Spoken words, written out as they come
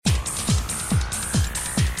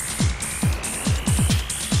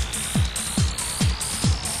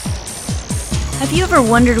Have you ever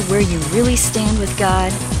wondered where you really stand with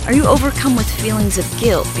God? Are you overcome with feelings of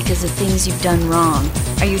guilt because of things you've done wrong?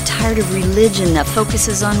 Are you tired of religion that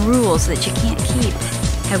focuses on rules that you can't keep?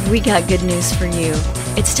 Have we got good news for you?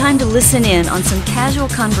 It's time to listen in on some casual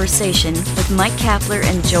conversation with Mike Kapler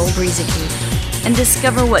and Joel Brueseke and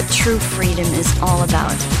discover what true freedom is all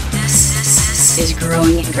about. This is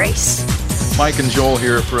Growing in Grace. Mike and Joel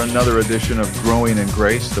here for another edition of Growing in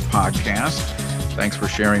Grace, the podcast. Thanks for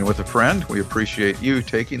sharing with a friend. We appreciate you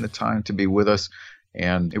taking the time to be with us,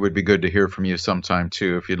 and it would be good to hear from you sometime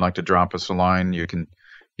too. If you'd like to drop us a line, you can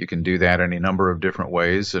do that any number of different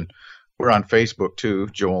ways. And we're on Facebook too,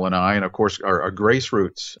 Joel and I, and of course our Grace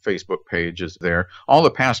Roots Facebook page is there. All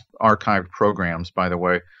the past archived programs, by the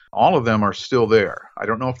way, all of them are still there. I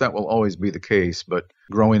don't know if that will always be the case, but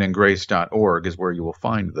growingingrace.org is where you will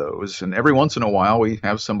find those. And every once in a while, we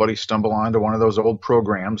have somebody stumble onto one of those old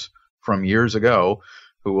programs from years ago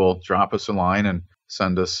who will drop us a line and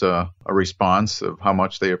send us a response of how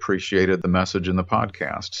much they appreciated the message in the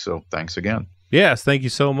podcast. So thanks again. Yes, thank you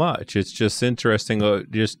so much. It's just interesting.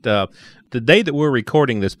 The day that we're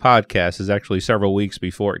recording this podcast is actually several weeks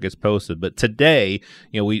before it gets posted. But today,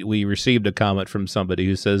 we received a comment from somebody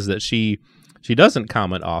who says that she doesn't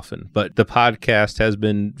comment often, but the podcast has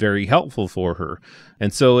been very helpful for her.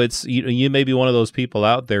 And so it's you may be one of those people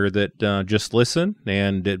out there that just listen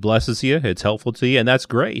and it blesses you, it's helpful to you, and that's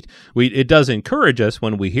great. It does encourage us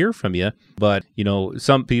when we hear from you, but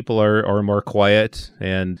some people are more quiet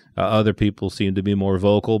and other people seem to be more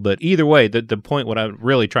vocal. But either way, the point what I'm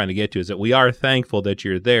really trying to get to is that we are thankful that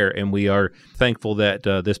you're there, and we are thankful that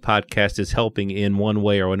this podcast is helping in one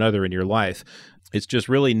way or another in your life. It's just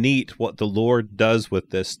really neat what the Lord does with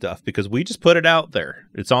this stuff because we just put it out there.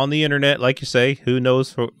 It's on the internet, like you say. Who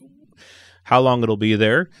knows for how long it'll be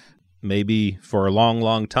there? Maybe for a long,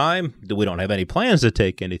 long time. We don't have any plans to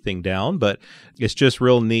take anything down, but it's just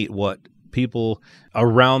real neat what people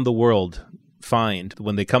around the world find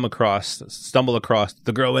when they stumble across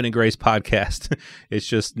the Growing in Grace podcast. It's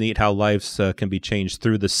just neat how lives can be changed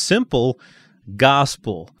through the simple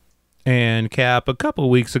gospel. And Cap, a couple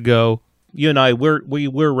weeks ago, you and I,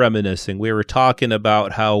 we're reminiscing. We were talking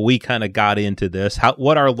about how we kind of got into this,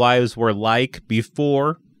 what our lives were like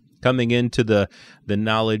before coming into the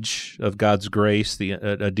knowledge of God's grace,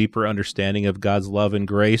 a deeper understanding of God's love and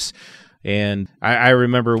grace. And I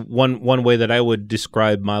remember one way that I would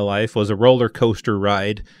describe my life was a roller coaster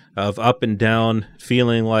ride of up and down,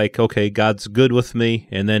 feeling like, okay, God's good with me,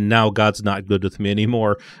 and then now God's not good with me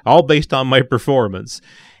anymore, all based on my performance.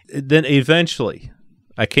 Then eventually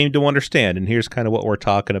I came to understand, and here's kind of what we're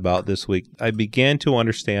talking about this week. I began to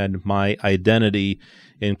understand my identity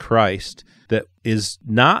in Christ that is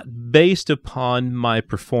not based upon my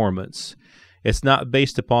performance. It's not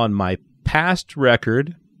based upon my past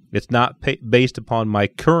record. It's not based upon my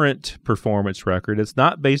current performance record. It's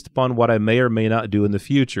not based upon what I may or may not do in the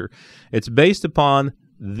future. It's based upon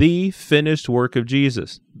the finished work of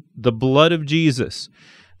Jesus, the blood of Jesus.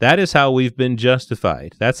 That is how we've been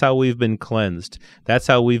justified. That's how we've been cleansed. That's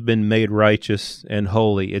how we've been made righteous and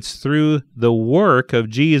holy. It's through the work of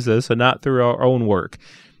Jesus and not through our own work.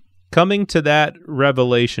 Coming to that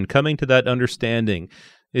revelation, coming to that understanding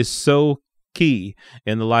is so key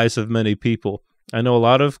in the lives of many people. I know a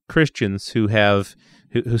lot of Christians who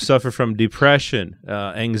suffer from depression,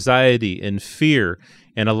 anxiety, and fear,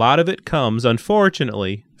 and a lot of it comes,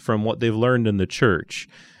 unfortunately, from what they've learned in the church.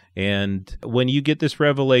 And when you get this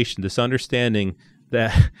revelation, this understanding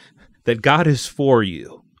that God is for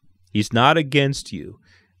you, He's not against you,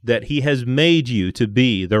 that He has made you to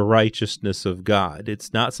be the righteousness of God.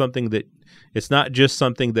 It's not just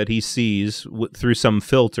something that He sees through some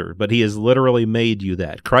filter, but He has literally made you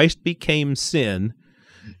that. Christ became sin,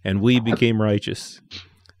 and we became righteous.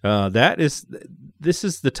 This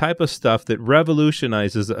is the type of stuff that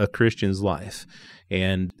revolutionizes a Christian's life.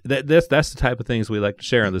 And that's the type of things we like to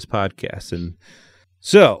share on this podcast. And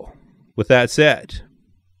so, with that said,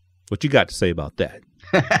 what you got to say about that?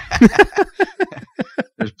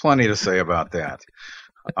 There's plenty to say about that.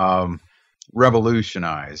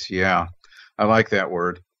 Revolutionize, yeah. I like that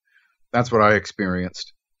word. That's what I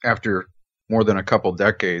experienced after more than a couple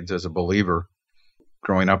decades as a believer,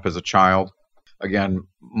 growing up as a child. Again,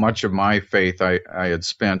 much of my faith I had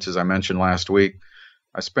spent, as I mentioned last week,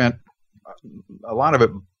 I spent a lot of it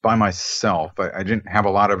by myself. I didn't have a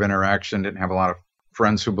lot of interaction, didn't have a lot of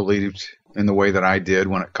friends who believed in the way that I did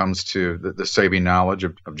when it comes to the saving knowledge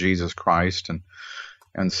of Jesus Christ.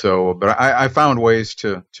 And so, but I found ways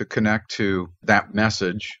to connect to that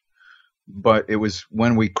message. But it was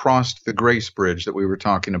when we crossed the grace bridge that we were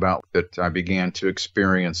talking about that I began to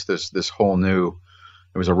experience this whole new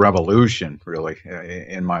was a revolution, really,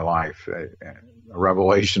 in my life, a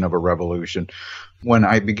revelation of a revolution, when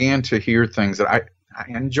I began to hear things that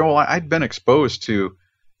and Joel, I'd been exposed to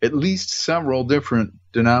at least several different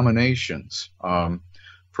denominations,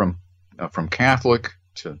 from Catholic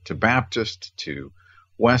to Baptist to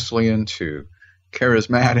Wesleyan to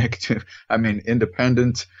Charismatic to,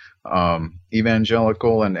 independent,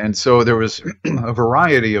 evangelical, and so there was a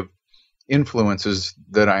variety of influences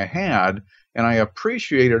that I had, and I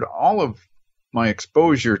appreciated all of my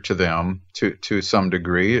exposure to them to some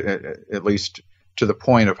degree, at least to the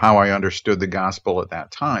point of how I understood the gospel at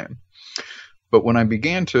that time. But when I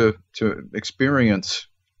began to experience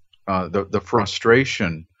the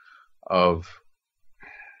frustration of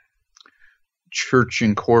church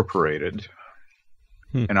incorporated,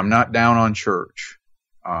 and I'm not down on church.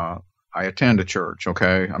 I attend a church,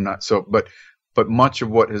 okay? I'm not so, but much of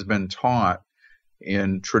what has been taught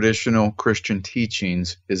in traditional Christian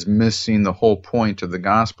teachings is missing the whole point of the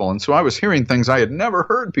gospel. And so I was hearing things I had never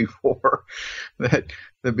heard before that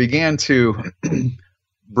began to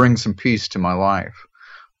bring some peace to my life.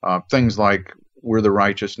 Things like, we're the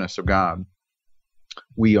righteousness of God.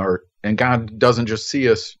 We are, and God doesn't just see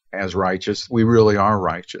us as righteous, we really are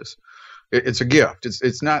righteous. It's a gift.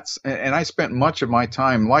 It's not, and I spent much of my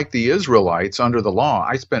time, like the Israelites under the law,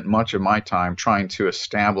 I spent much of my time trying to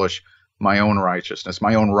establish my own righteousness,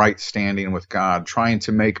 my own right standing with God, trying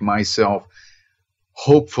to make myself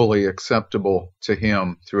hopefully acceptable to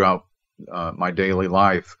Him throughout my daily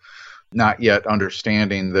life, not yet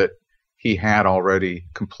understanding that He had already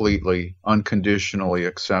completely, unconditionally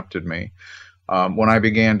accepted me. When I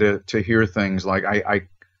began to hear things like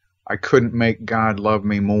I couldn't make God love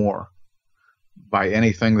me more by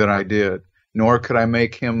anything that I did, nor could I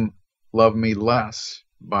make Him love me less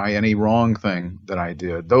by any wrong thing that I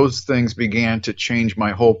did. Those things began to change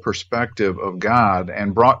my whole perspective of God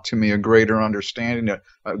and brought to me a greater understanding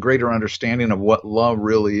of what love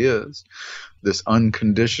really is. This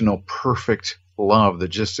unconditional, perfect love that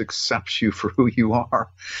just accepts you for who you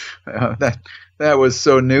are. That was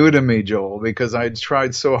so new to me, Joel, because I'd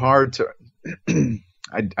tried so hard to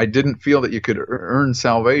I didn't feel that you could earn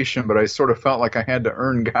salvation, but I sort of felt like I had to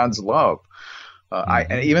earn God's love.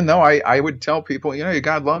 And even though I would tell people,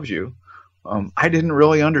 God loves you, I didn't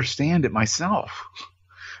really understand it myself.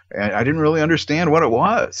 I didn't really understand what it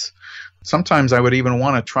was. Sometimes I would even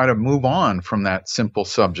want to try to move on from that simple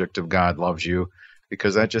subject of God loves you,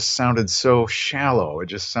 because that just sounded so shallow. It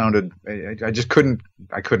just sounded, I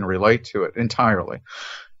couldn't relate to it entirely.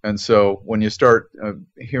 And so when you start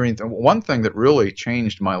hearing, one thing that really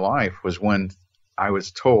changed my life was when I was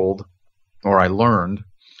told, or I learned,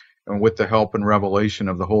 and with the help and revelation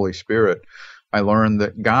of the Holy Spirit, I learned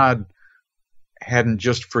that God hadn't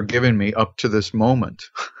just forgiven me up to this moment.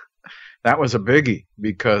 That was a biggie,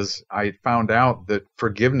 because I found out that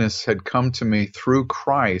forgiveness had come to me through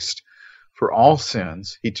Christ for all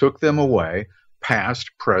sins. He took them away, past,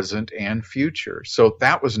 present, and future. So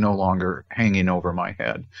that was no longer hanging over my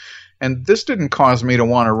head. And this didn't cause me to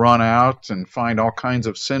want to run out and find all kinds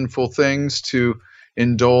of sinful things to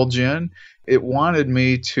indulge in. It wanted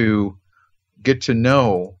me to get to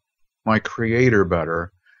know my Creator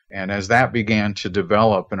better. And as that began to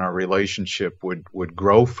develop and our relationship would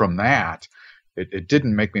grow from that, it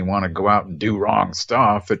didn't make me want to go out and do wrong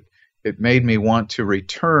stuff. It made me want to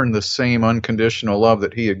return the same unconditional love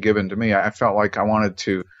that He had given to me. I felt like I wanted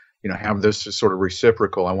to, have this sort of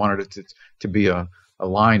reciprocal. I wanted it to be a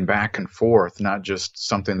line back and forth, not just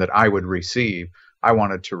something that I would receive. I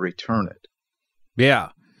wanted to return it. Yeah,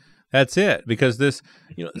 that's it. Because this,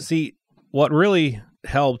 see, what really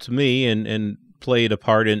helped me and played a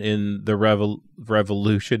part in the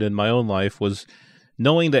revolution in my own life was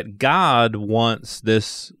knowing that God wants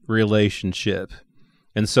this relationship.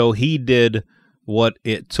 And so He did what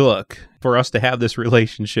it took for us to have this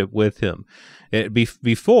relationship with Him.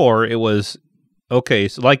 Before, it was, okay,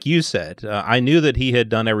 so like you said, I knew that He had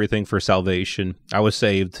done everything for salvation. I was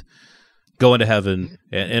saved, going to heaven,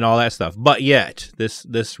 and all that stuff. But yet,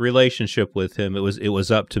 this relationship with Him, it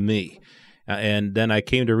was up to me. And then I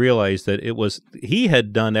came to realize that He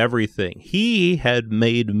had done everything. He had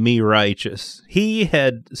made me righteous. He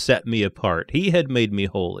had set me apart. He had made me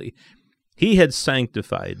holy. He had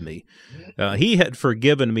sanctified me. He had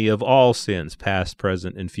forgiven me of all sins, past,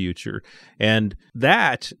 present, and future. And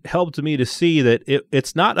that helped me to see that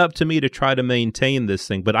it's not up to me to try to maintain this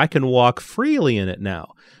thing, but I can walk freely in it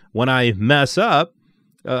now. When I mess up,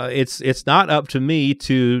 it's not up to me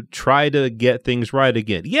to try to get things right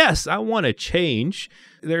again. Yes, I want to change.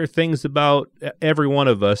 There are things about every one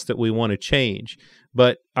of us that we want to change,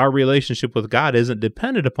 but our relationship with God isn't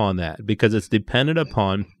dependent upon that, because it's dependent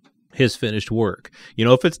upon His finished work.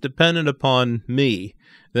 If it's dependent upon me,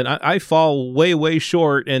 then I fall way, way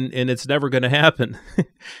short, and it's never going to happen.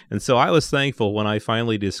 And so I was thankful when I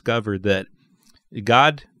finally discovered that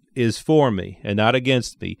God is for me and not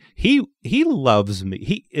against me. He loves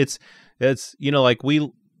me. It's like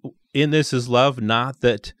in this is love, not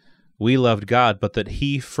that we loved God, but that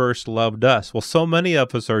He first loved us. Well, so many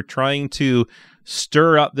of us are trying to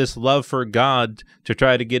stir up this love for God to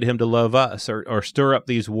try to get Him to love us, or stir up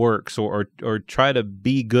these works, or try to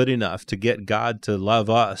be good enough to get God to love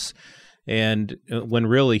us. And when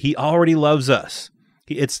really He already loves us.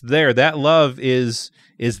 It's there. That love is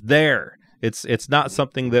there. It's not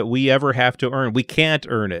something that we ever have to earn. We can't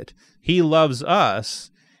earn it. He loves us.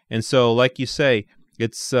 And so, like you say,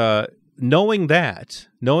 it's knowing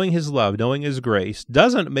His love, knowing His grace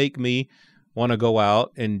doesn't make me want to go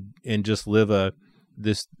out and just live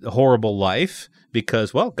this horrible life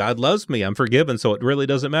because, well, God loves me. I'm forgiven, so it really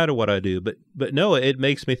doesn't matter what I do. But no, it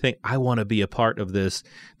makes me think I want to be a part of this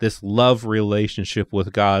love relationship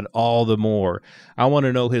with God all the more. I want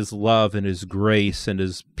to know His love and His grace and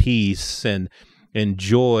His peace and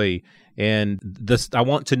joy. And I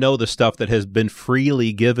want to know the stuff that has been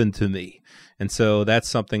freely given to me. And so that's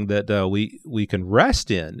something that we can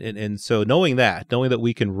rest in. And so knowing that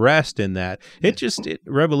we can rest in that, it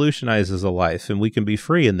revolutionizes a life, and we can be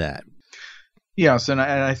free in that. Yes, and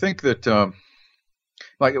I think that,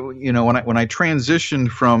 when I transitioned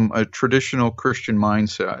from a traditional Christian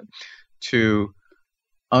mindset to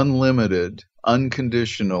unlimited,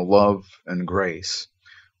 unconditional love and grace,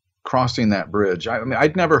 crossing that bridge,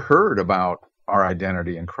 I'd never heard about our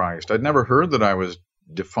identity in Christ. I'd never heard that I was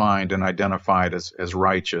defined and identified as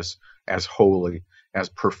righteous, as holy, as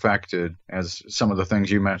perfected, as some of the things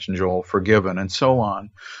you mentioned, Joel, forgiven, and so on.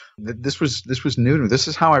 This was new to me. This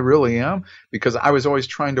is how I really am, because I was always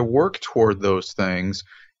trying to work toward those things,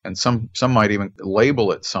 and some might even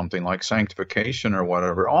label it something like sanctification or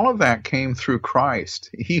whatever. All of that came through Christ.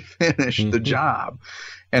 He finished the job.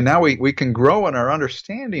 And now we can grow in our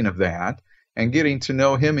understanding of that and getting to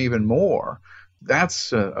know Him even more.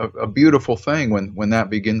 That's a beautiful thing when that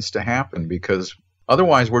begins to happen, because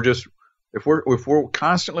otherwise if we're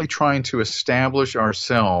constantly trying to establish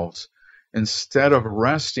ourselves instead of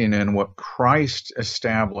resting in what Christ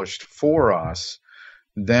established for us,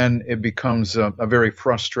 then it becomes a very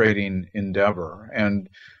frustrating endeavor. And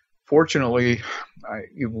fortunately,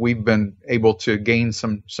 we've been able to gain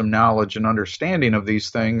some knowledge and understanding of these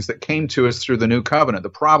things that came to us through the New Covenant. The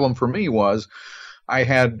problem for me was I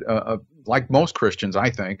had, like most Christians, I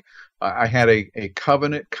think, I had a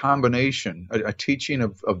covenant combination, a teaching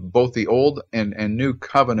of both the Old and New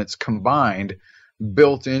Covenants combined,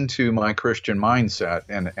 built into my Christian mindset,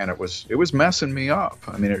 and it was messing me up.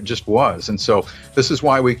 I mean, it just was. And so this is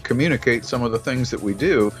why we communicate some of the things that we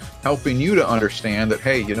do, helping you to understand that,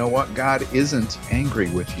 hey, you know what? God isn't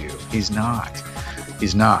angry with you. He's not.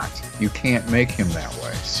 He's not. You can't make Him that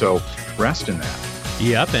way. So rest in that.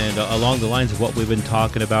 Yep, and along the lines of what we've been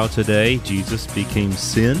talking about today, Jesus became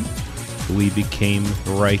sin. We became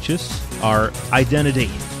righteous. Our identity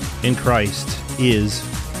in Christ is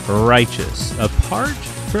righteous, apart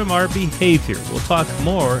from our behavior. We'll talk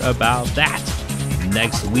more about that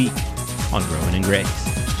next week on Growing in Grace.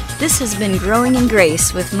 This has been Growing in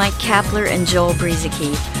Grace with Mike Kapler and Joel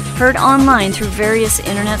Brueseke, heard online through various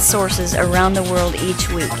internet sources around the world each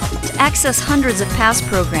week. To access hundreds of past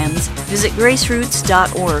programs, visit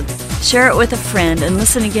graceroots.org. Share it with a friend and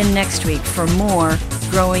listen again next week for more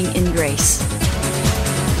Growing in Grace.